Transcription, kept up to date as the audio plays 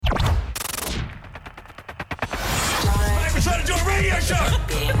to do a radio show.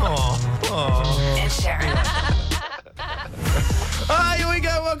 And Sharyn. Here we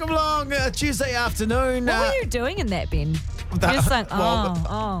go. Welcome along. Tuesday afternoon. What were you doing in that, Ben? You're just like,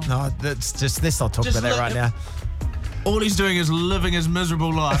 No, that's just, let's not talk about that right now. All he's doing is living his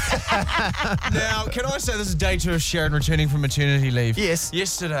miserable life. Now, can I say this is day 2 of Sharyn returning from maternity leave? Yes.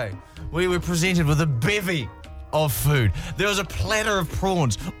 Yesterday, we were presented with a bevy of food. There was a platter of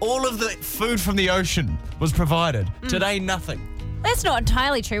prawns. All of the food from the ocean was provided. Today, nothing. That's not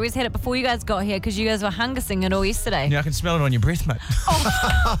entirely true. We just had it before you guys got here because you guys were hunger singing all yesterday. Yeah, I can smell it on your breath, mate.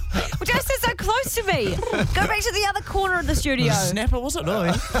 Well, just sit so close to me. Go back to the other corner of the studio. Snapper, was it?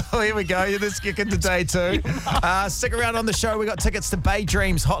 No. Here we go. Let's kick into day 2. Stick around on the show. We got tickets to Bay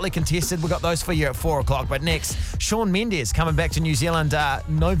Dreams, hotly contested. We got those for you at 4 o'clock. But next, Shawn Mendes coming back to New Zealand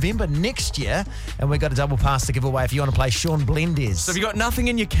November next year. And we got a double pass to give away if you want to play Shawn Blendes. So if you got nothing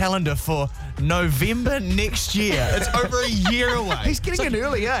in your calendar for November next year, it's over a year away. He's getting in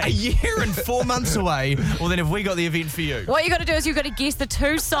early, eh? A year and 4 months away. Well, then have we got the event for you? What you got to do is you've got to guess the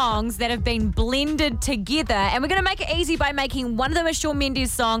 2 songs that have been blended together. And we're going to make it easy by making one of them a Shawn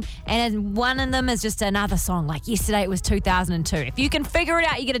Mendes song and one of them is just another song. Like yesterday it was 2002. If you can figure it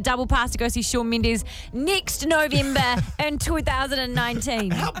out, you get a double pass to go see Shawn Mendes next November in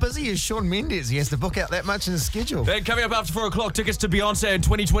 2019. How busy is Shawn Mendes? He has to book out that much in his schedule. Then coming up after 4 o'clock, tickets to Beyonce in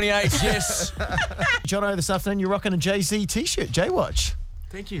 2028. Yes. Jono, this afternoon you're rocking a Jay-Z t-shirt, J-Watch.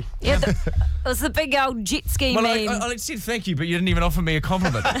 Thank you. Yeah, it was the big old jet ski Well, meme. I said thank you, but you didn't even offer me a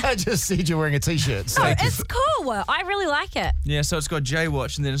compliment. I just said you're wearing a t-shirt. So No, it's cool. I really like it. Yeah, so it's got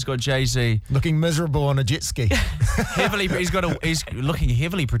J-Watch and then it's got Jay-Z. looking miserable on a jet ski. He's looking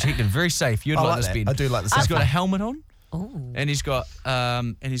heavily protected, very safe. You'd I like like this, that. Ben. I do like this. He's got a helmet on. Oh. And he's got a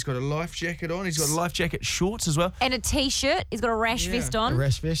life jacket on. He's got life jacket shorts as well. And a t-shirt. He's got a rash vest A on.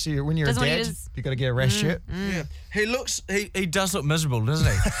 rash vest. When you're Doesn't a want dad, you to- you got to get a rash shirt. Yeah. He does look miserable, doesn't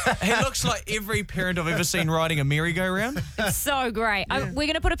he? He looks like every parent I've ever seen riding a merry-go-round. So great. We're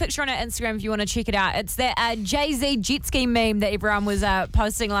going to put a picture on our Instagram if you want to check it out. It's that Jay-Z jet ski meme that everyone was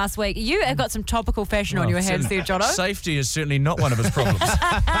posting last week. You have got some topical fashion on your hands there, Jono. Safety is certainly not one of his problems.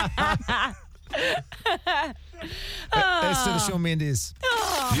 As to the Shawn Mendes.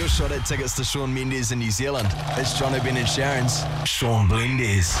 Your shot at tickets to Shawn Mendes in New Zealand. It's Jono, Ben and Sharyn's Shawn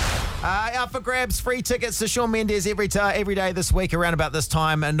Blendes. Out for grabs, free tickets to Shawn Mendes every day this week around about this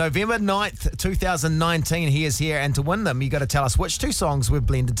time. And November 9th, 2019, he is here. And to win them, you got to tell us which 2 songs we've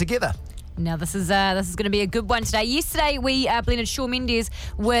blended together. Now, this is going to be a good one today. Yesterday, we blended Shawn Mendes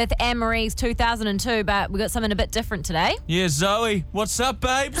with Anne-Marie's 2002, but we got something a bit different today. Yeah, Zoe. What's up,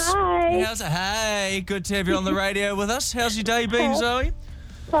 babes? Hi. Hey, good to have you on the radio with us. How's your day been, Zoe?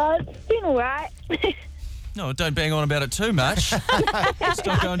 Oh, it's been alright. No, don't bang on about it too much. Let's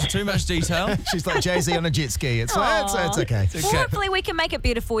not go into too much detail. She's like Jay-Z on a jet ski. It's okay. Well, hopefully we can make it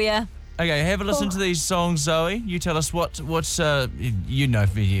better for you. Okay, have a listen to these songs, Zoe. You tell us what's you know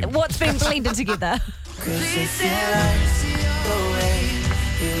for you. What's been blended together?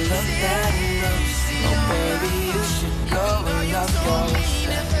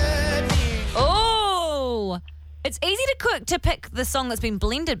 Oh, it's easy to pick the song that's been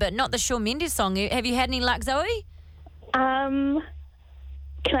blended, but not the Shawn Mendes song. Have you had any luck, Zoe? Can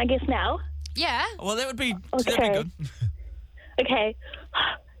I guess now? Yeah. Well, that'd be Okay. good. Okay.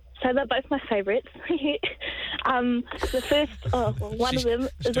 So they're both my favourites. The first, one of them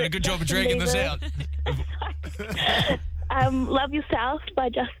She's is doing a good job of dragging this out. Love Yourself by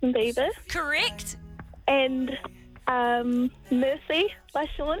Justin Bieber Correct. and Mercy by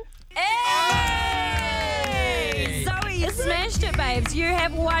Shawn. Hey! Zoe, you smashed it, babes. You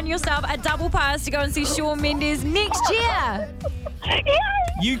have won yourself a double pass to go and see Shawn Mendes next year. Yay!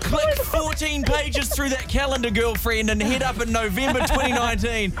 You click 14 pages through that calendar, girlfriend, and head up in November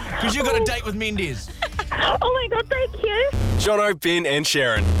 2019 because you've got a date with Mendes. Oh my God, thank you. Jono, Ben and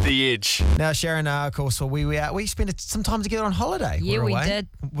Sharyn, The Edge. Now, Sharyn, of course, we spent some time together on holiday. Yeah, We're we away. did.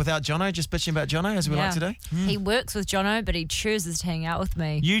 Without Jono, just bitching about Jono, as we like to do. He works with Jono, but he chooses to hang out with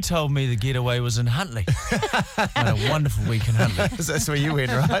me. You told me the getaway was in Huntly. Had a wonderful week in Huntly. That's where you went,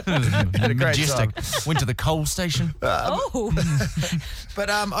 right? Had a great majestic. Went to the coal station. Oh. But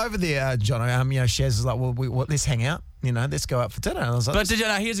over there, Jono, Shaz is like, well, let's hang out. Let's go out for dinner. And I was like, But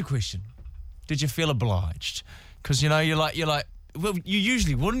here's a question. Did you feel obliged? Because, you're like, well, you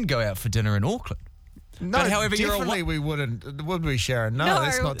usually wouldn't go out for dinner in Auckland. no, but however, definitely we wouldn't, would we, Sharon? No,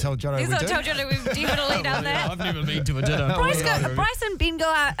 let's not tell Jono Let's we not do. tell Jono we've definitely done that. I've never been to a dinner. Bryce and Ben go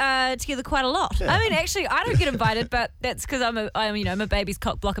out together quite a lot. I mean, actually, I don't get invited, but that's because I'm a baby's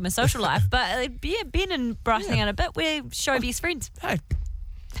cock block in my social life. But Ben and Bryce hang out a bit. We're show best friends. Hey,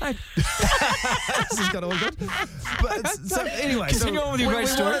 This has got all good. But so anyway, Continue on with your great we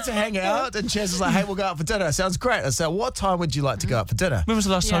story. wanted to hang out, and Chaz was like, "Hey, we'll go out for dinner." Sounds great. I said, "What time would you like to go out for dinner?" When was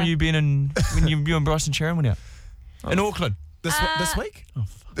the last time you been in when you and Bryce and Sharyn went out? In Auckland. This week? Oh,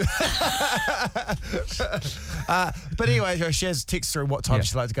 But anyway, Shaz texts through what time Yeah.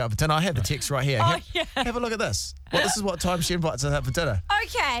 she'd like to go out for dinner. I have the text right here. Oh, have, yeah. have a look at this. Well, this is what time she invites us out for dinner.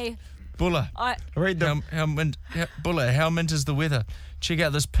 Okay. Buller. Read them. Buller, how mint is the weather? Check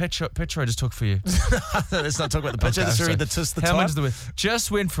out this picture I just took for you. Let's not talk about the picture. Let's read the How time. mint is the weather?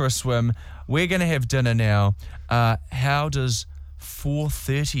 Just went for a swim. We're going to have dinner now. How does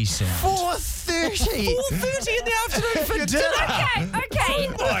 4:30 sound? 4:30. 4:30 in the afternoon for dinner. Okay.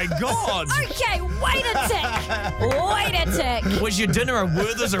 Oh my God. Okay, wait a tick. Was your dinner a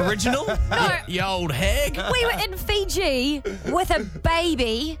Werther's original? No. You old hag. We were in Fiji with a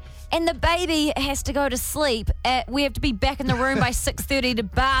baby, and the baby has to go to sleep. We have to be back in the room by 6:30 to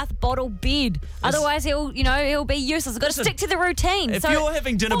bath, bottle, bed. Otherwise, he'll be useless. I've got to stick to the routine. If you're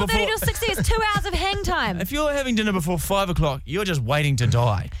having dinner 4:30 before- till 6:30 is 2 hours of hang time. If you're having dinner before 5 o'clock, you're just waiting to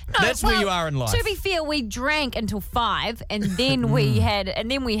die. No, That's where well, you are in life. To be fair, we drank until 5, and then we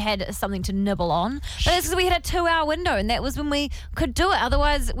had something to nibble on. But that's because we had a 2-hour window, and that was when we could do it.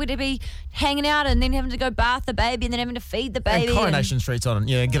 Otherwise, we'd be hanging out and then having to go bath the baby, and then having to feed the baby. And Coronation Street's on.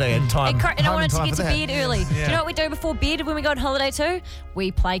 Yeah, g'day and time. And I home wanted to time get for to that. bed early. Do you know what we do before bed when we go on holiday too?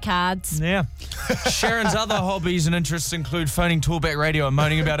 We play cards. Yeah. Sharyn's other hobbies and interests include phoning Tallback Radio and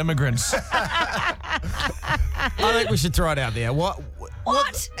moaning about immigrants. I think we should throw it out there. What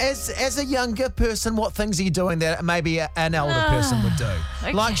as a younger person, what things are you doing that maybe an elder person would do?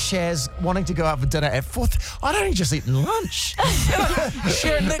 Okay. Like Shaz wanting to go out for dinner at 4. I'd only just eaten lunch.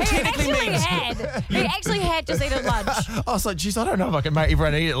 Sharyn, that technically He actually had just eaten lunch. I was like, geez, I don't know if I can make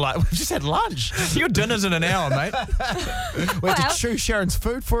everyone eat it. Like, we've just had lunch. your dinner's in an hour, mate. We had to chew Sharon's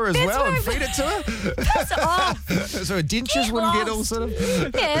food for her as well and feed it to her. So her dentures wouldn't get all sort of...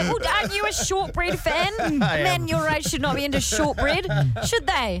 Yeah, well, aren't you a shortbread fan? Men your age should not be into shortbread, should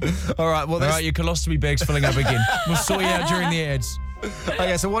they? All right, well, All right, your colostomy bag's filling up again. We'll sort you out during the ads.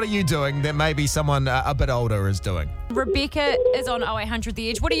 okay, so what are you doing that maybe someone a bit older is doing? Rebecca is on 0800 The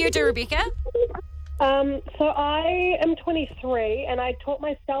Edge. What do you do, Rebecca? So I am 23 and I taught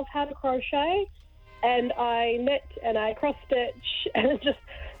myself how to crochet and I knit and I cross stitch and just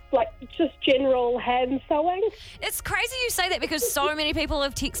general hand sewing. It's crazy you say that because so many people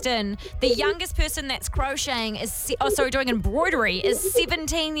have texted in. The youngest person that's crocheting doing embroidery is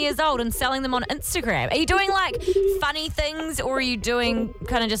 17 years old and selling them on Instagram. Are you doing like funny things or are you doing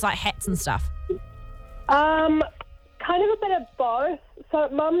kind of just like hats and stuff? Kind of a bit of both. So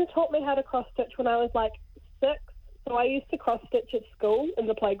Mum taught me how to cross stitch when I was like 6. So I used to cross stitch at school in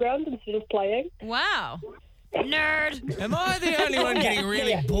the playground instead of playing. Wow. Nerd. Am I the only one getting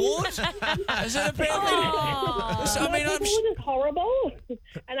really bored? Is it apparently? I mean, It was horrible.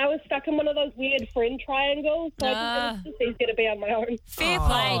 And I was stuck in one of those weird friend triangles. So it was just easier to be on my own. Fair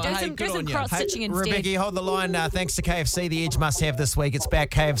play. Do hey, some good on you. cross stitching instead. Rebecca, hold the line. Thanks to KFC, the Edge must have this week. It's back.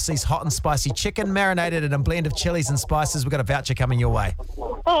 KFC's hot and spicy chicken, marinated in a blend of chilies and spices. We've got a voucher coming your way.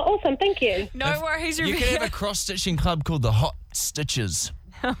 Oh, awesome. Thank you. No worries, You Rebecca. could have a cross-stitching club called the Hot Stitches.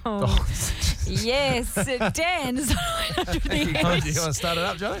 Yes, Dan's. Do you want to start it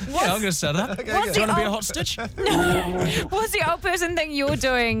up, Jono? Yeah, I'm going to start it up. Do you want to be a hot stitch? What's the old person thing you're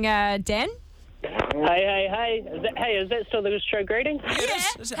doing, Dan? Hey. Is that still the show greeting?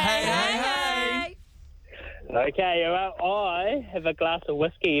 Hey. Okay, well, I have a glass of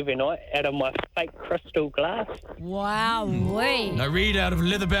whiskey every night out of my fake crystal glass. Wow, I read out of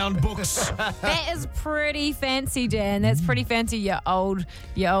leather-bound books. that is pretty fancy, Dan. That's pretty fancy, you old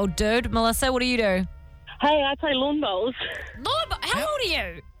dude. Melissa, what do you do? Hey, I play lawn bowls. How old are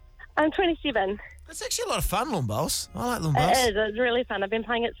you? I'm 27. It's actually a lot of fun, lawn bowls. I like lawn It bowls. is. It's really fun. I've been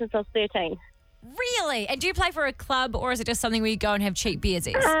playing it since I was 13. Really? And do you play for a club or is it just something where you go and have cheap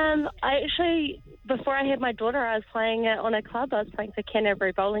beersies? Before I had my daughter, I was playing it on a club. I was playing for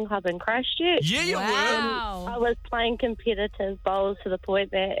Canterbury Bowling Club in Christchurch. Yeah, you were. Wow. I was playing competitive bowls to the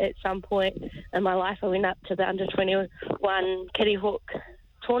point that at some point in my life I went up to the under-21 Kitty Hawk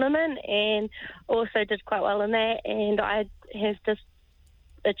tournament and also did quite well in that, and I have just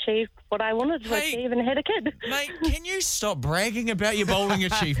achieved what I wanted to achieve and had a kid. Mate, can you stop bragging about your bowling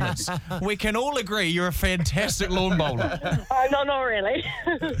achievements? We can all agree you're a fantastic lawn bowler. Not really.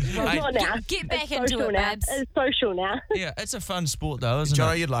 Not now. Get back It's into social it, now. babes. It's social now. Yeah, it's a fun sport though, isn't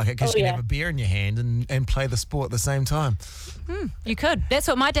Jono, it? you'd like it because Oh, you can yeah. have a beer in your hand and play the sport at the same time. You could. That's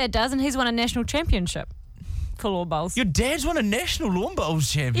what my dad does, and he's won a national championship for lawn bowls. Your dad's won a national lawn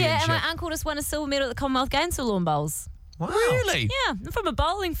bowls championship. Yeah, and my uncle just won a silver medal at the Commonwealth Games for lawn bowls. Wow. Really? Yeah, I'm from a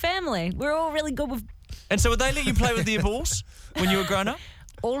bowling family. We're all really good with And so would they let you play with their balls when you were grown up?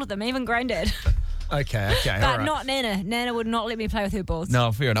 all of them, even Granddad. Okay, But all right. not Nana. Nana would not let me play with her balls.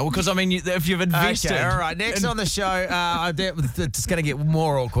 No, fair enough. Because, I mean, if you've invested... Okay, all right. Next on the show, it's going to get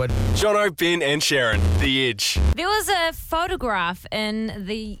more awkward. Jono, Ben, and Sharyn, The Edge. There was a photograph in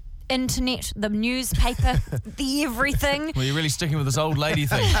the internet, the newspaper, the everything. Well, you're really sticking with this old lady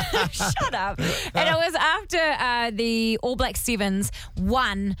thing. Shut up. And it was after the All Black Sevens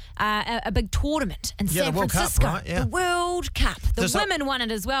won a big tournament in Yeah, San the World Cup, Francisco. right? Yeah. The World Cup. The Does that- women won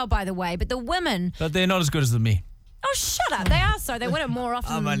it as well, by the way, but the women... But they're not as good as the men. Oh, shut up. They are so. They win it more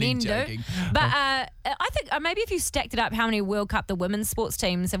often I'm than only men joking. do. But I think maybe if you stacked it up how many World Cup the women's sports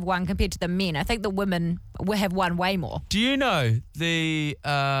teams have won compared to the men, I think the women have won way more. Do you know the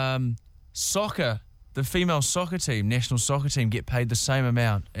female soccer team, national soccer team, get paid the same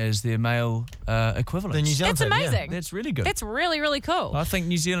amount as their male equivalents? The New Zealand That's team, yeah. amazing. That's really good. That's really, really cool. I think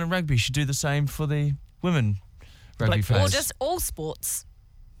New Zealand rugby should do the same for the women rugby Black- players. Or just all sports.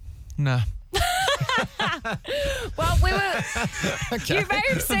 Nah. Well, we were. You may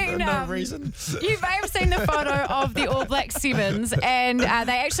have seen. No reason. You may have seen the photo of the All Black Sevens, and they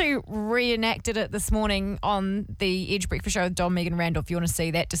actually reenacted it this morning on the Edge Breakfast Show with Don, Megan Randall. If you want to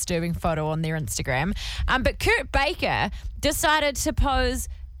see that disturbing photo on their Instagram, but Kurt Baker decided to pose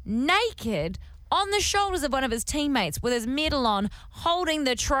naked on the shoulders of one of his teammates with his medal on, holding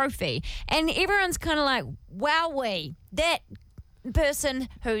the trophy, and everyone's kind of like, "Wowee, that." Person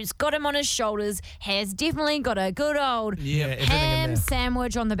who's got him on his shoulders has definitely got a good old everything in ham there.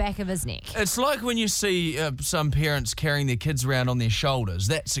 sandwich on the back of his neck. It's like when you see some parents carrying their kids around on their shoulders.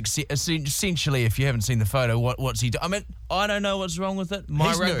 That's essentially, if you haven't seen the photo, what's he doing? I mean, I don't know what's wrong with it.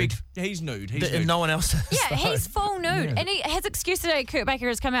 He's nude. He's nude. He's nude. No one else is. Yeah, though. he's full nude. And his excuse today, Kurt Baker,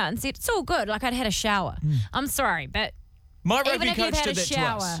 has come out and said, it's all good, like I'd had a shower. I'm sorry, but My even rugby if you've coach had did a that to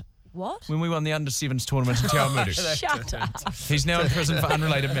shower... us What? when we won the under-7s tournament in Te Awamutu. Shut up. He's now in prison for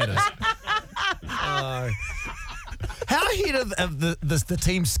unrelated matters. How ahead of the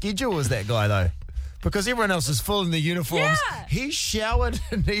team's schedule was that guy, though? Because everyone else is full in the uniforms. Yeah. He's showered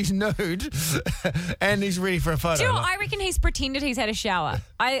and he's nude and he's ready for a photo. Do you know what? I reckon he's pretended he's had a shower.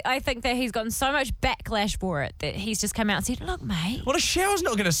 I think that he's gotten so much backlash for it that he's just come out and said, look, mate, Well, a shower's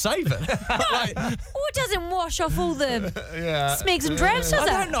not going to save it. Like, it doesn't wash off all the Yeah. smegs and drabs, does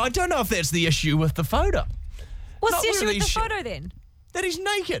it? I don't know if that's the issue with the photo. What's Not the issue really with the sure. photo then? That he's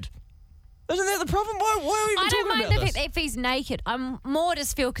naked. Isn't that the problem? Why are we even I don't talking mind about this? if he's naked. I'm more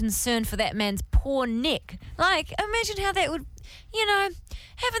just feel concerned for that man's poor neck. Like, imagine how that would,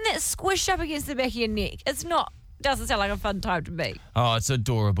 having that squished up against the back of your neck. Doesn't sound like a fun time to me. Oh, it's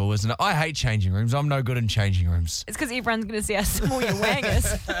adorable, isn't it? I hate changing rooms. I'm no good in changing rooms. It's because everyone's going to see how small your wang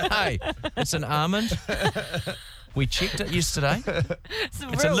is. Hey, it's an almond. We checked it yesterday. It's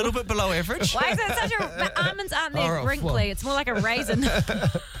a little bit below average. Why is it such a... Almonds aren't that Alright, wrinkly. well. It's more like a raisin.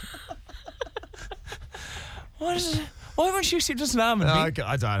 What is it? Why won't you accept it's an almond? Oh, Vic? okay,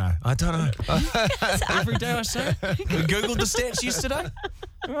 I don't know. Every day I say. We Googled the stats yesterday.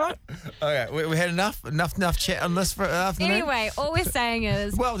 All right. Okay, we had enough chat on this for afternoon. Anyway, all we're saying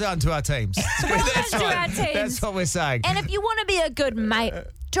is... Well done to our teams. That's to our teams. That's what we're saying. And if you want to be a good mate,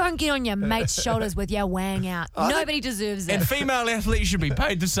 don't get on your mate's shoulders with your wang out. Nobody deserves it. And female athletes should be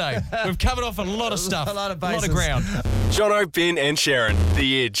paid the same. We've covered off a lot of stuff. A lot of A lot bases. of ground. Jono, Ben, and Sharyn,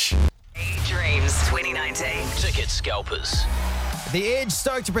 The Edge. Dreams 2019. Ticket scalpers. The Edge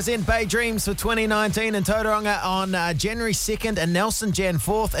stoked to present Bay Dreams for 2019 in Tauranga on January 2nd and Nelson Jan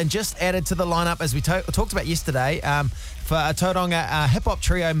 4th, and just added to the lineup as we talked about yesterday for Tauranga hip-hop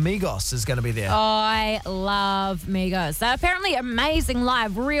trio Migos is going to be there. I love Migos. They're apparently amazing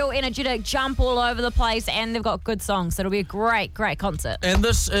live, real energetic, jump all over the place, and they've got good songs. So it'll be a great, great concert. And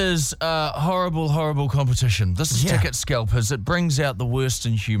this is horrible, horrible competition. This is Yeah. Ticket Scalpers. It brings out the worst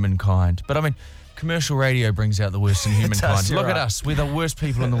in humankind. But I mean, commercial radio brings out the worst in humankind. you're Look at right. us. We're the worst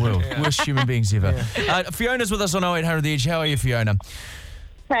people in the world. Worst human beings ever. Fiona's with us on 0800 The Edge. How are you, Fiona?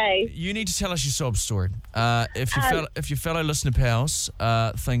 Hey. You need to tell us your sob story. If your fellow listener pals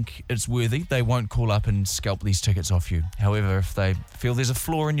think it's worthy, they won't call up and scalp these tickets off you. However, if they feel there's a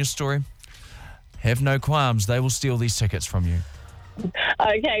flaw in your story, have no qualms. They will steal these tickets from you.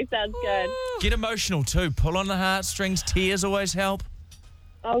 Okay, sounds good. Get emotional too. Pull on the heartstrings. Tears always help.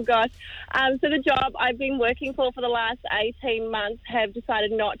 Oh, gosh. So the job I've been working for the last 18 months have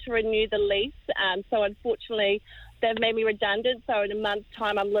decided not to renew the lease. So unfortunately, they've made me redundant. So in a month's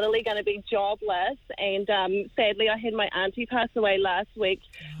time, I'm literally going to be jobless. And sadly, I had my auntie pass away last week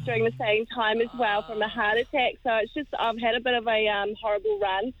during the same time as well from a heart attack. So it's just I've had a bit of a horrible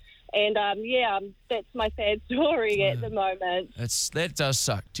run. And that's my sad story at the moment. That does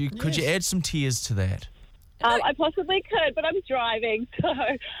suck. Could you add some tears to that? I possibly could, but I'm driving, so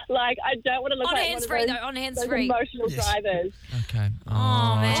I don't want to look On like hands-free, one though, on of hands-free. those emotional drivers. Okay.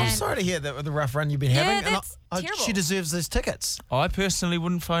 Oh, man. I'm sorry to hear the rough run you've been having. And that's terrible. She deserves those tickets. I personally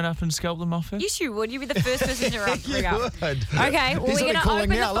wouldn't phone up and scalp them off her. Yes, you would. You'd be the first person to ring up. would. Okay, well, He's we're going already to calling open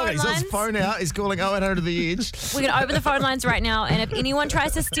the now. Look, phone he's on lines. his phone out. He's calling 0800 to the edge. We're going to open the phone lines right now, and if anyone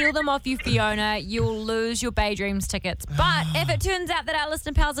tries to steal them off you, Fiona, you'll lose your Bay Dreams tickets. But if it turns out that our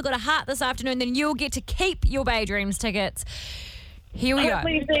listener pals have got a heart this afternoon, then you'll get to keep your Bay Dreams tickets. Here we go.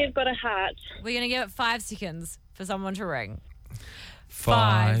 Hopefully they've got a heart. We're going to give it 5 seconds for someone to ring.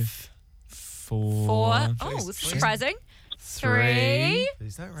 5, 4. 4. Oh, surprising. 3.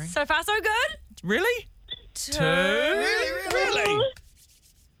 Please don't ring. So far, so good. Really? 2. 2. Really?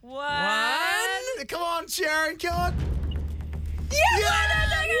 1. Come on, Sharyn, come on.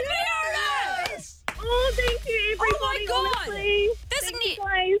 Yes! Oh, thank you, everybody. Oh, my God. Honestly. This Thank you,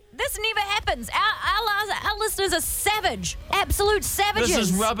 guys. This never happens. Our listeners are savage. Absolute savages. This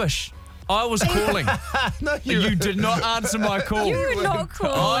is rubbish. I was calling. No, You did not answer my call. You were not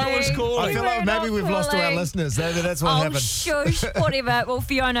calling. I was calling. I feel like maybe we've lost all our listeners. That's what Oh, happened. shush, whatever. Well,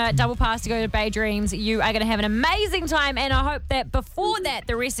 Fiona, double pass to go to Bay Dreams. You are going to have an amazing time, and I hope that before that,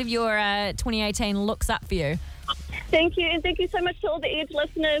 the rest of your 2018 looks up for you. Thank you, and thank you so much to all the Edge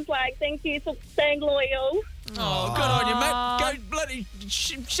listeners. Thank you for staying loyal. Oh, good on you, mate. Go bloody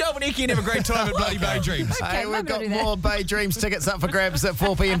Shelby and Icky and have a great time at bloody Bay Dreams. Hey, we've maybe I'll got do that. more Bay Dreams tickets up for grabs at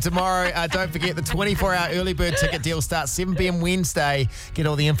 4 p.m. tomorrow. Don't forget the 24-hour early bird ticket deal starts 7 p.m. Wednesday. Get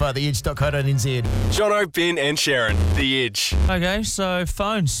all the info at theedge.co.nz. Jono, Ben and Sharyn, The Edge. Okay, so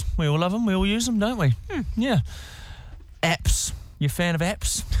phones. We all love them. We all use them, don't we? Yeah. Apps. You a fan of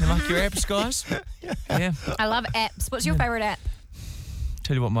apps? You like your apps, guys? Yeah. I love apps. What's your favourite app?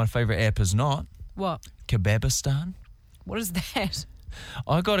 Tell you what my favourite app is not. What? Kebabistan. What is that?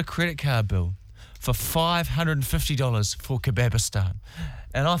 I got a credit card bill for $550 for Kebabistan.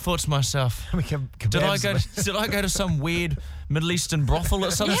 And I thought to myself, did I go to some weird Middle Eastern brothel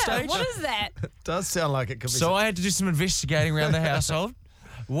at some stage? What is that? Does sound like it could be. So I had to do some investigating around the household.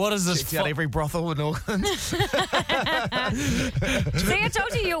 What is this? checked out every brothel in Auckland. See, I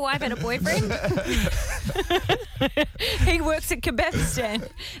told you your wife had a boyfriend. He works at Kebabistan.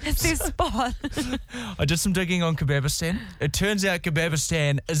 It's their spot. I did some digging on Kebabistan. It turns out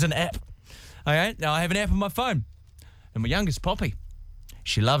Kebabistan is an app. Okay, now I have an app on my phone. And my youngest, Poppy,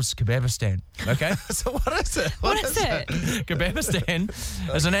 she loves Kebabistan. Okay? So what is it? What is it? Kebabistan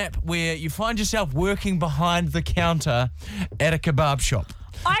is an app where you find yourself working behind the counter at a kebab shop.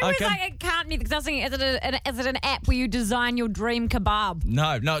 I was Okay. like, it can't be because I was thinking, is it an app where you design your dream kebab?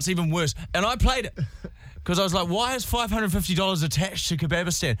 No, it's even worse. And I played it because I was like, why is $550 attached to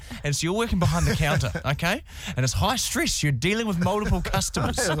Kebabistan? And so you're working behind the counter, okay? And it's high stress. You're dealing with multiple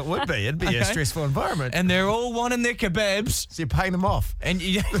customers. It would be. It'd be a Okay. stressful environment. And they're all wanting their kebabs. So you're paying them off. And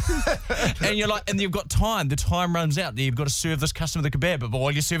you're like, and you've got time. The time runs out. You've got to serve this customer the kebab. But while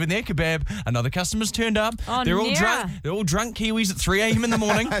you're serving their kebab, another customer's turned up. Oh, they're all yeah. drunk. They're all drunk Kiwis at 3 a.m. in the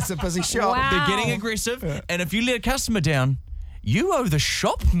morning. It's a busy shop. Wow. They're getting aggressive. And if you let a customer down, you owe the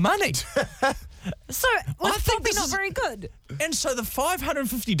shop money. So, I it's think probably this not is- very good. And so the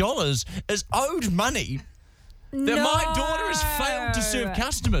 $550 is owed money that my daughter has failed to serve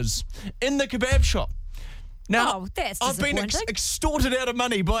customers in the kebab shop. Now, Oh, that's I've been disappointing. extorted out of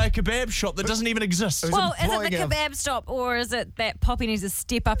money by a kebab shop that doesn't even exist. Well, is it employing the a- kebab stop or is it that Poppy needs to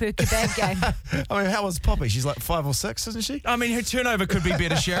step up her kebab game? I mean, how was Poppy? She's like 5 or 6, isn't she? I mean, her turnover could be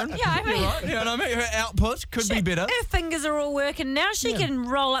better, Sharyn. Yeah, I mean- You're right. You know what I mean? Her output could be better. Her fingers are all working now. She can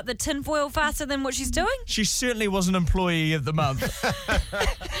roll up the tinfoil faster than what she's doing. She certainly was an employee of the month.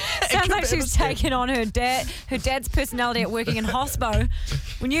 Sounds like she's taken on her dad's personality at working in hospo.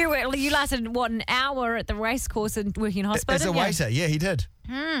 When you lasted an hour at the race course and working in hospo, As a didn't you? waiter, yeah, he did.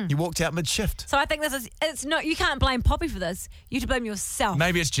 He walked out mid-shift. So I think it's not. You can't blame Poppy for this. You have to blame yourself.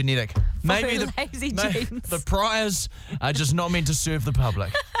 Maybe it's genetic. Maybe her lazy genes. the Pryors are just not meant to serve the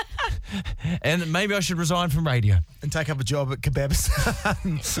public. And maybe I should resign from radio. And take up a job at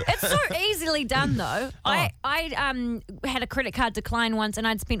Kebabistan. It's so easily done, though. Oh. I had a credit card decline once, and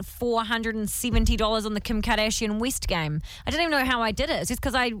I'd spent $470 on the Kim Kardashian West game. I didn't even know how I did it. It's just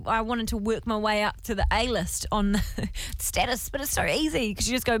because I wanted to work my way up to the A-list on the status, but it's so easy because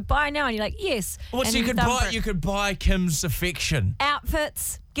you just go buy now, and you're like, yes. Well, and so then thumb you could buy Kim's affection.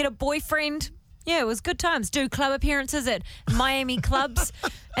 outfits, get a boyfriend. Yeah, it was good times. Do club appearances at Miami clubs,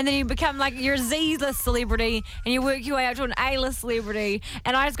 and then you become like you're a Z-list celebrity, and you work your way up to an A-list celebrity.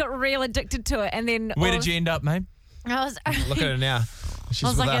 And I just got real addicted to it. And then Where did you end up, mate? I was Look at her now. She's I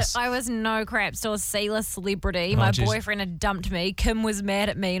was with like, us. I was no crap, still a C-list celebrity. My geez. boyfriend had dumped me. Kim was mad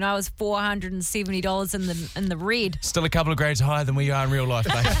at me, and I was $470 in the red. Still a couple of grades higher than we are in real life,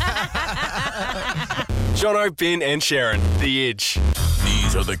 mate. Jono, Ben, and Sharyn, The Edge.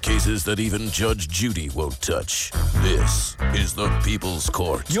 These are the cases that even Judge Judy won't touch. This is the People's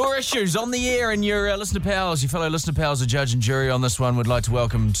Court. Your issues on the air and your listener pals, your fellow listener pals, are judge and jury on this one. Would like to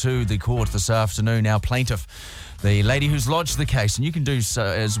welcome to the court this afternoon our plaintiff, the lady who's lodged the case, and you can do so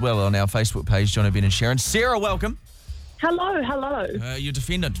as well on our Facebook page, Jono, Ben and Sharyn. Sarah, welcome. Hello, hello. Your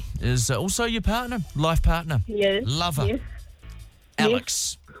defendant is also your partner, life partner, Yes. lover, Yes.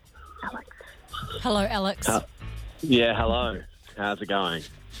 Alex. Hello, Alex. Yeah, hello. How's it going?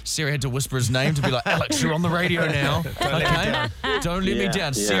 Sarah had to whisper his name to be like, Alex, you're on the radio now. Okay? Don't let me Yeah,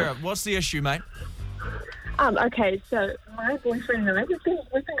 down. yeah. Sarah, what's the issue, mate? Okay, so my boyfriend and I, we've been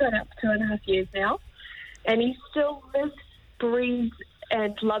going out for 2.5 years now, and he still lives, breathes,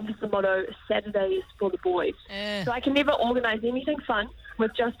 and loves the motto, Saturday is for the boys. So I can never organise anything fun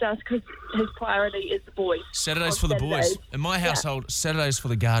with just us because his priority is the boys. Saturdays on for the boys. Saturdays. In my household, Saturdays for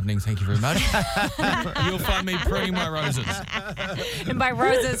the gardening, thank you very much. You'll find me pruning my roses. And by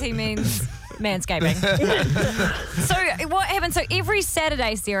roses, he means manscaping. So what happens? So every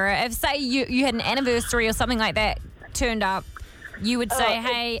Saturday, Sarah, if say you had an anniversary or something like that turned up, you would say,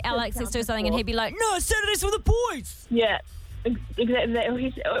 hey, Alex, let's do something. And he'd be like, no, Saturdays for the boys. Yeah,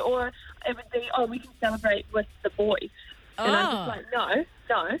 exactly. Or it would be, we can celebrate with the boys. And I'm just like,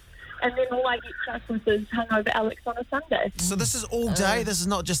 no. And then all I get stuck with is hungover Alex on a Sunday. So this is all day? This is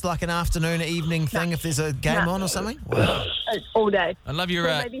not just like an afternoon or evening thing if there's a game on or something? Wow. It's all day. I love your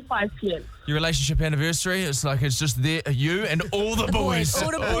Maybe 5 p.m. your relationship anniversary. It's like it's just there, you and all the boys.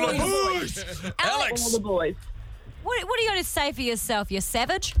 All the boys. All Alex, the boys. What are you going to say for yourself? You're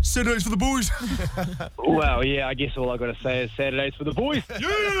savage? Saturdays for the boys. Well, yeah, I guess all I got to say is Saturdays for the boys.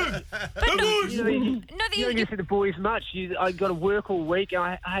 Yeah, But no, You don't you get to see the boys much. I got to work all week.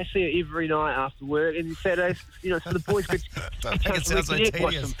 I see it every night after work. And Saturdays, it's for the boys. But I think it sounds so tedious.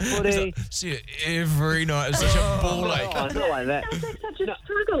 Watch some footy. see it every night. It's such a ball ache. Oh, not like that. Sounds like such a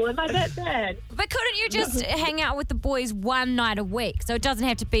struggle. Am I that bad? But couldn't you just hang out with the boys one night a week? So it doesn't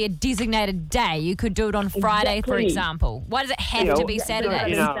have to be a designated day. You could do it on Friday, for Exactly. example. Why does it have to be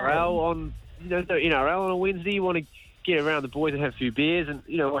Saturday? NRL on, NRL on a Wednesday. You want to get around the boys and have a few beers and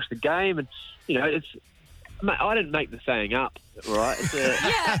watch the game. And it's. Mate, I didn't make the saying up, right? It's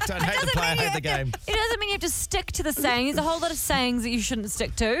Yeah. Don't hate the player, hate the game. It doesn't mean you have to stick to the saying. There's a whole lot of sayings that you shouldn't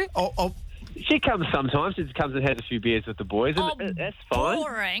stick to. Oh, she comes sometimes. She comes and has a few beers with the boys, and that's fine.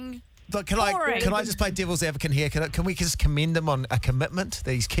 Boring. look, Boring. can I just play devil's advocate here? Can we just commend him on a commitment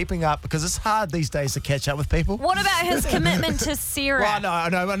that he's keeping up? Because it's hard these days to catch up with people. What about his commitment to Sarah? Well,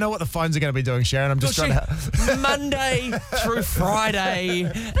 I know what the phones are going to be doing, Sharyn. I'm just trying to... Monday through Friday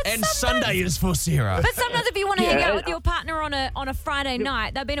and Sunday is for Sarah. But sometimes if you want to hang out with your partner on a Friday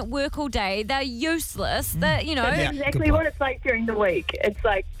night, they've been at work all day, they're useless. They're, you know. Yeah. That's exactly what it's like during the week. It's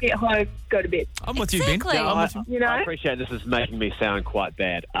like get home, go to bed. I'm with Exactly. you, Ben. I'm with you. You know? I appreciate this is making me sound quite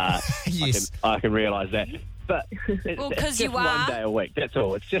bad. Yes. I can realise that. But it's, Well, 'cause it's you just are. one day a week. That's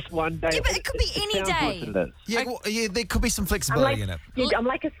all. It's just one day. Yeah, but it could be any sounds day. worse than it is. Yeah, well, yeah, there could be some I'm flexibility like, in it. I'm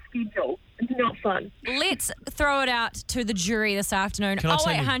like a schedule. It's not fun. Let's throw it out to the jury this afternoon. Can I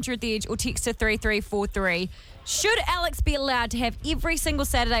tell you- 0800 The Edge or text to 3343. Should Alex be allowed to have every single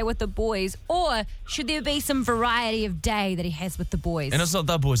Saturday with the boys, or should there be some variety of day that he has with the boys? And it's not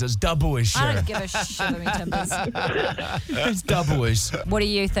the boys, it's the boys, I don't Sharyn. give a shit about me timbers. It's the boys. What do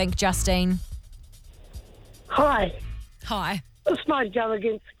you think, Justine? Hi, Hi. this might go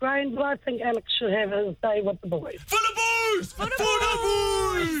against the grain, but I think Alex should have his day with the boys. For the boys! For the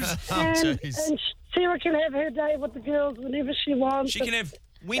boys! And, jeez. and Sarah can have her day with the girls whenever she wants. She can have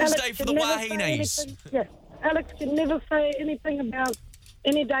Wednesday Alex for can the never say Wahinis. anything- Yeah, Alex can never say anything about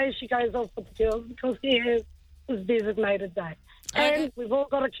any day she goes off with the girls because he has his designated day. Okay. And we've all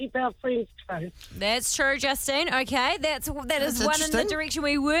got to keep our friends close. That's true, Justine. Okay, that is one in the interesting. direction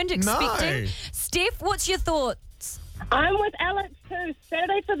we weren't expecting. No. Steph, what's your thoughts? I'm with Alex too.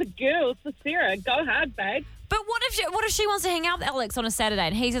 Saturday for the girls, for Sarah. Go hard, babe. But what if she wants to hang out with Alex on a Saturday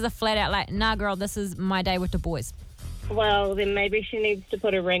and he says a flat out like, nah, girl, this is my day with the boys? Well, then maybe she needs to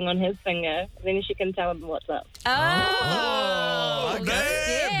put a ring on his finger. Then she can tell him what's up. Oh, okay.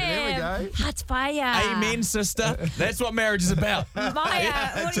 there we go. Hot fire. Amen, sister. That's what marriage is about.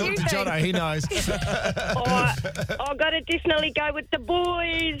 Maya, what do Talk you to think? Jono, he knows. I've got to definitely go with the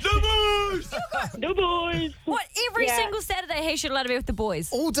boys. The boys! The boys. What, every Yeah. single Saturday he should let her be with the boys?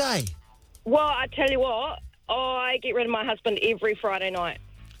 All day. Well, I tell you what, I get rid of my husband every Friday night.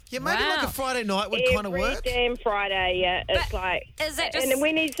 Yeah, maybe like a Friday night would kind of Every work. damn Friday, yeah. It's But like... is that just- And then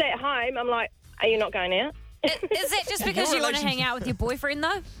when he's at home, I'm like, are you not going out? Is that just because you want to hang out with your boyfriend,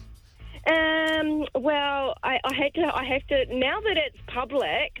 though? Well, I have to, now that it's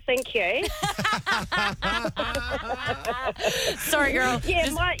public, thank you. Sorry, girl. Yeah,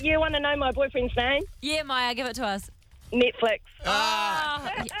 you want to know my boyfriend's name? Yeah, Maya, give it to us. Netflix.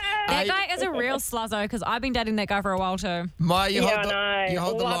 That guy is a real sluzzo because I've been dating that guy for a while too. Maya, you Yeah, hold the, I know. you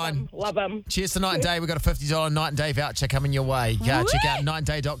hold the Love line. him, love him. Cheers to Night and Day. We've got a $50 Night and Day voucher coming your way. Check out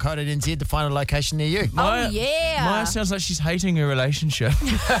nightandday.co.nz to find a location near you. Oh, yeah. Maya sounds like she's hating her relationship.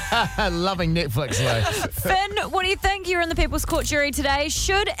 Loving Netflix, though. Finn, what do you think? You're in the People's Court jury today.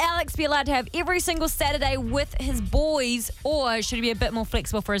 Should Alex be allowed to have every single Saturday with his boys, or should he be a bit more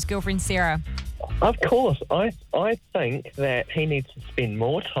flexible for his girlfriend, Sarah? Of course, I think that he needs to spend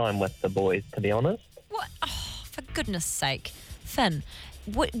more time with the boys, to be honest. What? Oh, for goodness sake. Finn,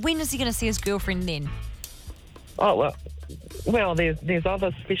 when is he going to see his girlfriend then? Oh, well, there's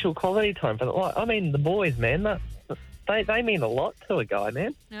other special quality time for like, I mean, the boys, man, they mean a lot to a guy,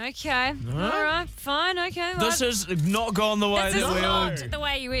 man. Okay. All right. Fine. Okay. This has not gone the way This that is we all... not the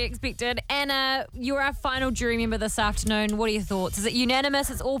way you expected. Anna, you're our final jury member this afternoon. What are your thoughts? Is it unanimous?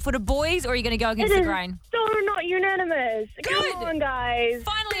 It's all for the boys, or are you going to go against the grain? So not unanimous. Good. Come on, guys.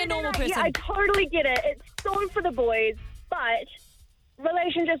 Finally a normal person. Yeah, I totally get it. It's so for the boys, but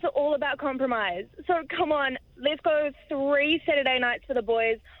relationships are all about compromise. So come on, let's go 3 Saturday nights for the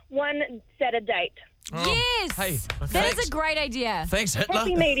boys, 1 Saturday date. Yes. Hey, that thanks. is a great idea. Thanks, Hitler.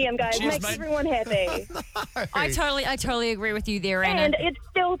 Happy medium, guys. Cheers, Make mate. everyone happy. I totally agree with you there, Anna. And it's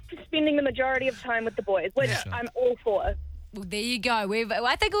still spending the majority of time with the boys, which I'm all for. Well, there you go.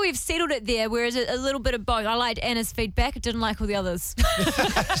 I think we've settled it there, whereas a little bit of both. I liked Anna's feedback. I didn't like all the others.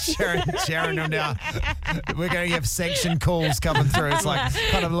 Sharon, now we're going to have sanction calls coming through. It's like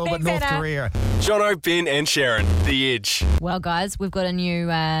kind of a little bit Thanks, North Anna. Korea. Jono, Ben, and Sharyn, The Edge. Well, guys, we've got a new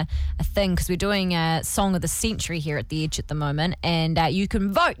a thing because we're doing a Song of the Century here at The Edge at the moment, and you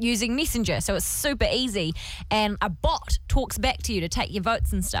can vote using Messenger, so it's super easy, and a bot talks back to you to take your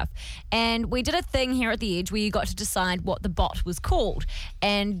votes and stuff. And we did a thing here at The Edge where you got to decide what the bot was called,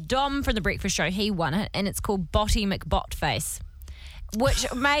 and Dom from The Breakfast Show, he won it, and it's called Botty McBotface, which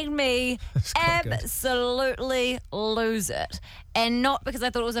made me absolutely lose it. And not because I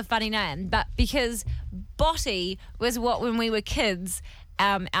thought it was a funny name, but because Botty was what, when we were kids,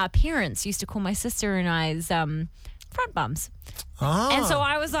 our parents used to call my sister and I's front bums. And so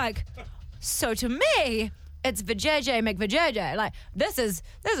I was like, so to me, it's vajayjay McVajayjay. Like, this is,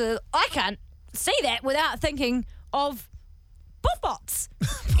 I can't see that without thinking of bots.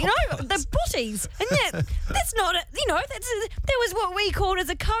 You know, the botties. And that's not it. You know, that was what we called as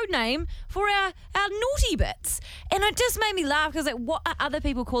a code name for our naughty bits. And it just made me laugh because, like, what are other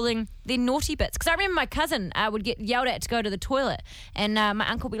people calling their naughty bits? Because I remember my cousin would get yelled at to go to the toilet, and my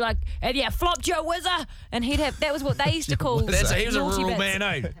uncle would be like, "Have you flopped your whizzer?" And he'd have, that was what they used to call He was a naughty rural bits. man,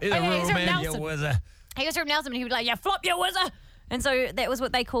 eh? He's a Oh, yeah, rural he's from man, you Nelson. whizzer. He was from Nelson, and he would be like, "Yeah, flop your whizzer." And so that was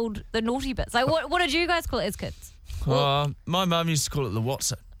what they called the naughty bits. Like, what did you guys call it as kids? My mum used to call it the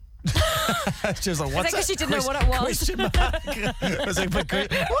what's it. She was like, what's Is that 'cause it? she didn't know what it was? Question mark. It was like,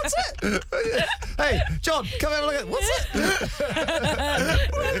 what's it? Hey, John, come have a look at it. What's it?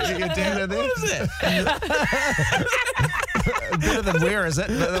 You're doing it there? What is it? Better than where is it?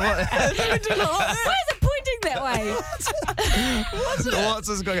 Why is it pointing that way? What's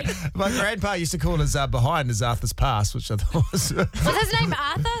this going? My grandpa used to call his behind his Arthur's pass, which I thought was. Was his name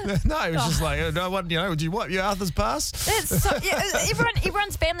Arthur? No, he was just like, no one, would you want your Arthur's pass? It's so, yeah,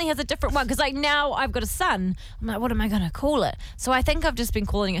 everyone's family has a different one because, like, now I've got a son. I'm like, what am I going to call it? So I think I've just been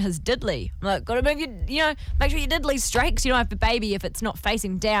calling it his diddly. I'm like, got to move your, make sure your diddly's straight because you don't have a baby if it's not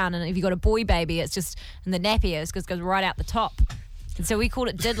facing down, and if you've got a boy baby, it's just in the nappy, it goes right out the top. And so we called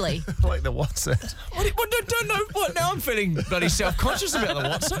it diddly. Like the what's it? Don't know what. Now I'm feeling bloody self-conscious about the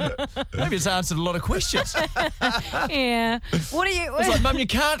what's it. Maybe it's answered a lot of questions. Yeah. What are you? It's like, Mum, you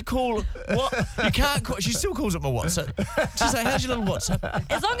can't call what? You can't call. She still calls it my what's it. She's like, how's your little what's it?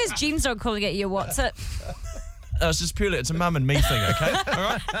 As long as Jen's not calling it your what's it. It's just purely, it's a mum and me thing, okay? All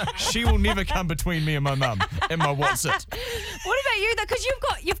right? She will never come between me and my mum and my what's it. What about you though? Because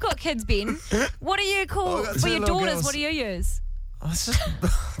you've got kids, Ben. What do you call got for two your little daughters? girls. What do you use?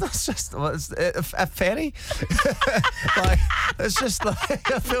 That's just a fanny. Like, it's just like,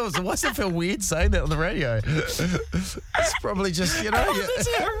 what's it feel weird saying that on the radio? It's probably just, That's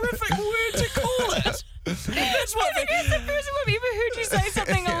a horrific word to call it. That's what I think that's the first time I've ever heard you say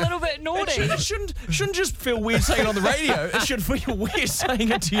something a little bit naughty. It shouldn't just feel weird saying it on the radio. It should feel weird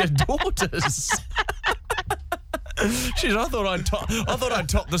saying it to your daughters. Jeez, I thought I'd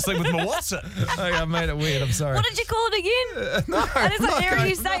top this thing with my what's it. Okay, I made it weird. I'm sorry. What did you call it again? No, I just like hearing no.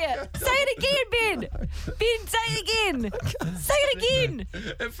 you say it. Say it again, Ben. Ben, say it again. Say it again.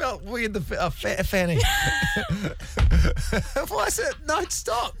 It felt weird. Fanny. Why is it? No,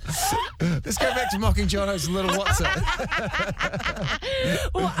 stop. Let's go back to mocking Jono's little WhatsApp.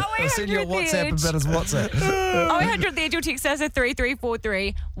 Well, I'll send you a WhatsApp about his WhatsApp. 0800 the Edge, your text us at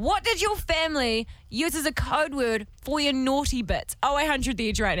 3343. What did your family use as a code word for your naughty bits? 0800 the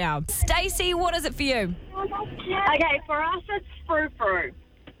Edge right now. Stacey, what is it for you? Okay, for us it's frou-frou.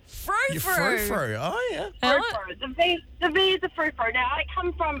 Frou-frou. Oh, yeah. Frou-frou. The V is a frou-frou. Now, I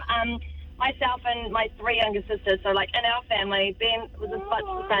come from myself and my 3 younger sisters, so like in our family, Ben was as much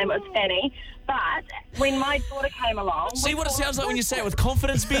the same as Fanny. But when my daughter came along... See what it sounds like when you say it with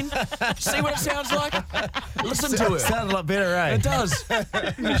confidence, Ben? See what it sounds like? Listen to it. Sounded a lot better, eh? It does.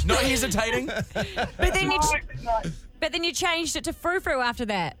 Not hesitating. But then you changed it to frou-frou after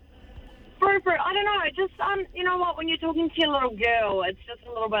that. Frou-frou, I don't know, just, you know what, when you're talking to your little girl, it's just a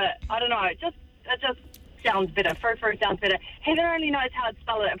little bit, I don't know, it just sounds better. Frou-frou sounds better. Heather only knows how to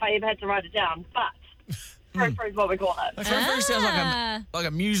spell it if I ever had to write it down, but frou-frou is what we call it. Frou-frou sounds like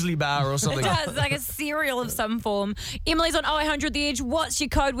a muesli bar or something. It does, like a cereal of some form. Emily's on 0800 The Edge. What's your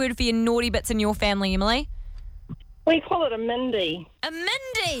code word for your naughty bits in your family, Emily? We call it a Mindy. A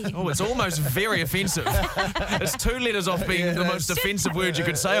Mindy? Oh, it's almost very offensive. It's 2 letters off being the most offensive word you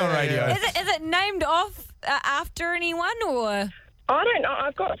could say on radio. Is it named off after anyone, or...? I don't know.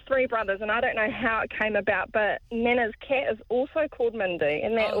 I've got 3 brothers, and I don't know how it came about, but Nana's cat is also called Mindy,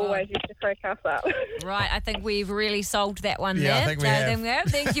 and that always used to crack us up. Right, I think we've really solved that one there. I think we have.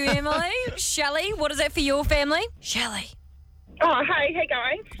 Thank you, Emily. Shelley, what is it for your family? Shelley. Oh, hey, how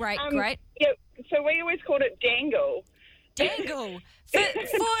going? Great. Yeah, so we always called it dangle. Dangle.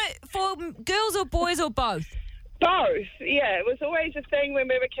 For girls or boys or both? Both, yeah. It was always a thing when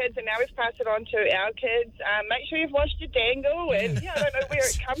we were kids, and now we've passed it on to our kids. Make sure you've washed your dangle, and I don't know where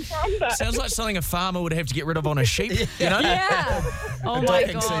it comes from, but... Sounds like something a farmer would have to get rid of on a sheep, you know? Yeah. Oh,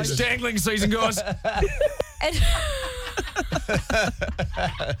 my gosh. Dangling season, guys.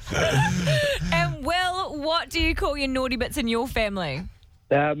 And Will, what do you call your naughty bits in your family?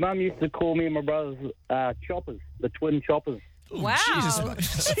 Mum used to call me and my brothers choppers, the twin choppers. Wow. That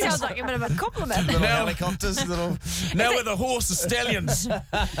sounds like a bit of a compliment. Little helicopters, Now we're the horse, the stallions.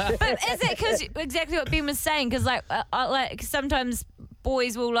 But is it because exactly what Ben was saying? Because like sometimes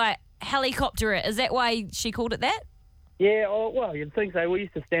boys will like helicopter it. Is that why she called it that? Yeah, well, you'd think so. We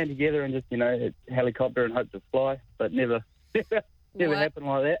used to stand together and just, helicopter and hope to fly, but never happened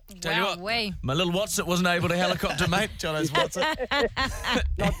like that. Tell you what, my little Watson wasn't able to helicopter, mate. Jono's Watson.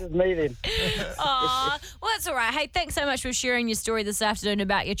 Not just me then. Aw, well, that's all right. Hey, thanks so much for sharing your story this afternoon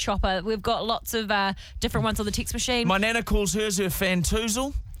about your chopper. We've got lots of different ones on the text machine. My nana calls hers her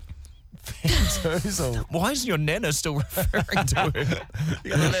fantoozle. Fantoozle. Why isn't your nana still referring to her?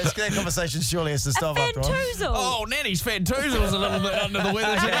 That conversation surely has to stop after all. Fantoozle. Oh, Nanny's fantoozle's a little bit under the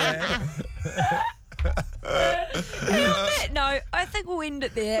weather today. And on that note, I think we'll end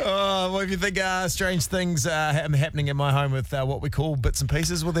it there. Oh, well, if you think strange things happening in my home with what we call bits and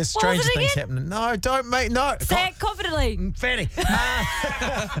pieces, well, there's strange things happening. No, don't, mate, no. Say it confidently. Fanny.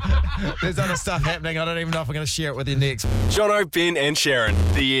 There's other stuff happening. I don't even know if I'm going to share it with you next. Jono, Ben and Sharyn,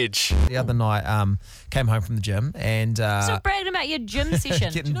 The Edge. The other night, came home from the gym and... Stop bragging about your gym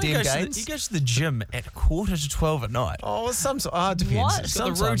session. Getting damn gains. He goes to the gym at 11:45 at night. Oh, it depends. What? It's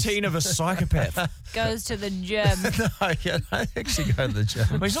got the routine of a psychopath. Goes to the gym. No, I actually go to the gym.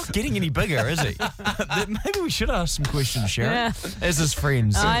 Well, he's not getting any bigger, is he? Maybe we should ask some questions, Sharyn. Yeah. As his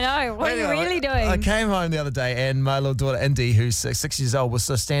friends. I know. What are you really doing? I came home the other day and my little daughter, Indy, who's 6 years old, was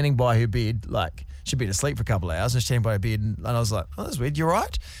just standing by her bed, like, she'd been asleep for a couple of hours, and standing by her bed, and I was like, oh, that's weird, you all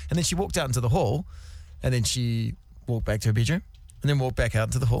right? And then she walked out into the hall, and then she walked back to her bedroom, and then walked back out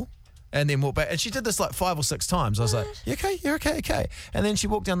into the hall, and then walked back. And she did this like 5 or 6 times. I was like, you okay? You're okay? Okay. And then she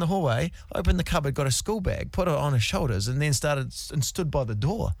walked down the hallway, opened the cupboard, got a school bag, put it on her shoulders, and then stood by the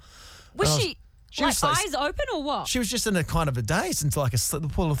door. Was she was eyes open or what? She was just in a kind of a daze into like the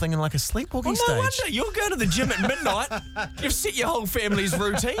poor little thing in like a sleepwalking stage. No wonder. You're going to the gym at midnight. You've set your whole family's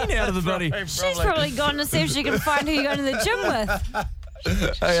routine out of the buddy. She's probably gone to see if she can find who you're going to the gym with.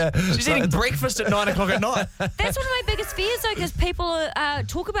 She's eating breakfast at 9 o'clock at night. That's one of my biggest fears, though, because people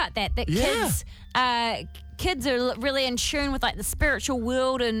talk about that kids are really in tune with like the spiritual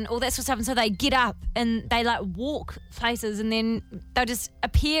world and all that sort of stuff, and so they get up and they like walk places, and then they'll just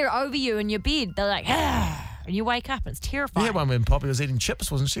appear over you in your bed. They're like, and you wake up, it's terrifying. Yeah, one when Poppy was eating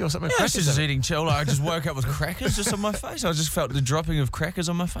chips, wasn't she, or something? Yeah, she was just eating chill. I just woke up with crackers just on my face. I just felt the dropping of crackers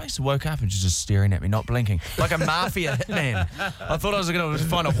on my face. I woke up and she's just staring at me, not blinking, like a mafia hitman. I thought I was going to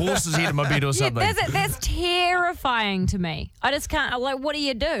find a horse's head in my bed or something. Yeah, that's terrifying to me. I just can't. Like, what do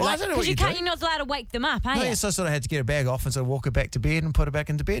you do? Well, I don't know what you you can't. do. You're not allowed to wake them up, are No, you? so I sort of had to get her bag off and sort of walk her back to bed and put her back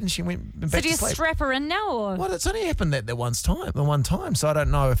into bed, and she went back So to do you sleep. strap her in now, or? Well, it's only happened the one time, so I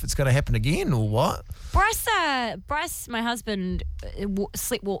don't know if it's going to happen again or what. Bryce, my husband,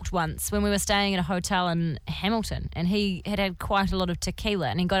 sleepwalked once when we were staying at a hotel in Hamilton, and he had quite a lot of tequila,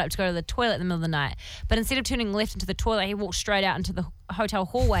 and he got up to go to the toilet in the middle of the night. But instead of turning left into the toilet, he walked straight out into the hotel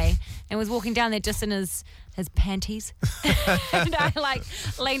hallway and was walking down there just in his panties. And I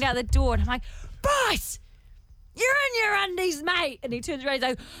leaned out the door, and I'm like, Bryce, you're in your undies, mate. And he turns around and he's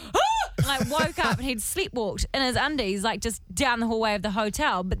like, ah! And woke up and he'd sleepwalked in his undies, just down the hallway of the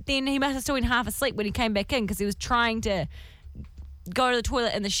hotel. But then he must have still been half asleep when he came back in, because he was trying to go to the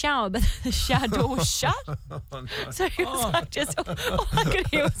toilet in the shower, but the shower door was shut. So he was all I could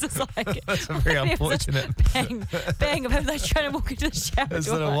hear was just That's very unfortunate. Bang of him trying to walk into the shower door.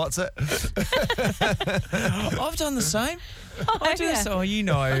 Instead of what's it? I've done the same. I do this. Oh, you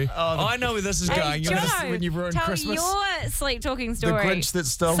know. I know where this is going. Jono, when you ruined tell Christmas. your sleep talking story. The Grinch that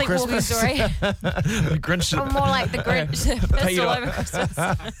stole Sleepwalking Christmas. story. The Grinch. Or more like the Grinch that pissed all over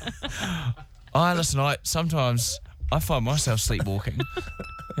Christmas. Sometimes I find myself sleepwalking,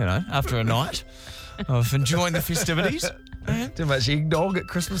 after a night of enjoying the festivities. Too much eggnog at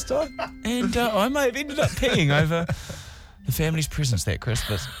Christmas time. And I may have ended up peeing over the family's presents that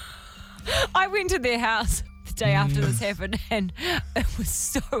Christmas. I went to their house the day after this happened, and it was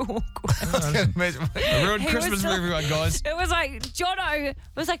so awkward. I ruined Christmas for everyone, guys. It was like, Jono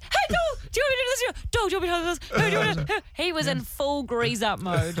was like, hey, Dol, do you want me to do this? Dol, do you want me to do this? Who do you want to do? He was in full grease up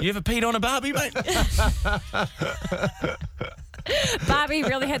mode. You ever peed on a Barbie, mate? Barbie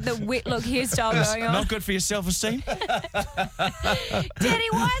really had the wet look hairstyle going on. Not good for your self-esteem. Daddy,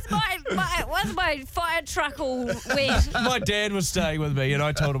 why's my fire truck all wet? My dad was staying with me, and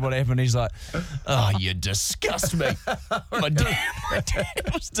I told him what happened. He's like, "Oh, you disgust me." My dad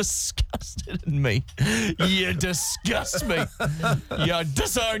was disgusted in me. You disgust me. I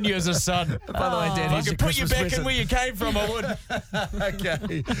disown you as a son. By the way, Dad, if I could put you back in where you came from, I would.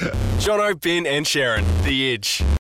 Okay. Jono, Ben and Sharyn, The Edge.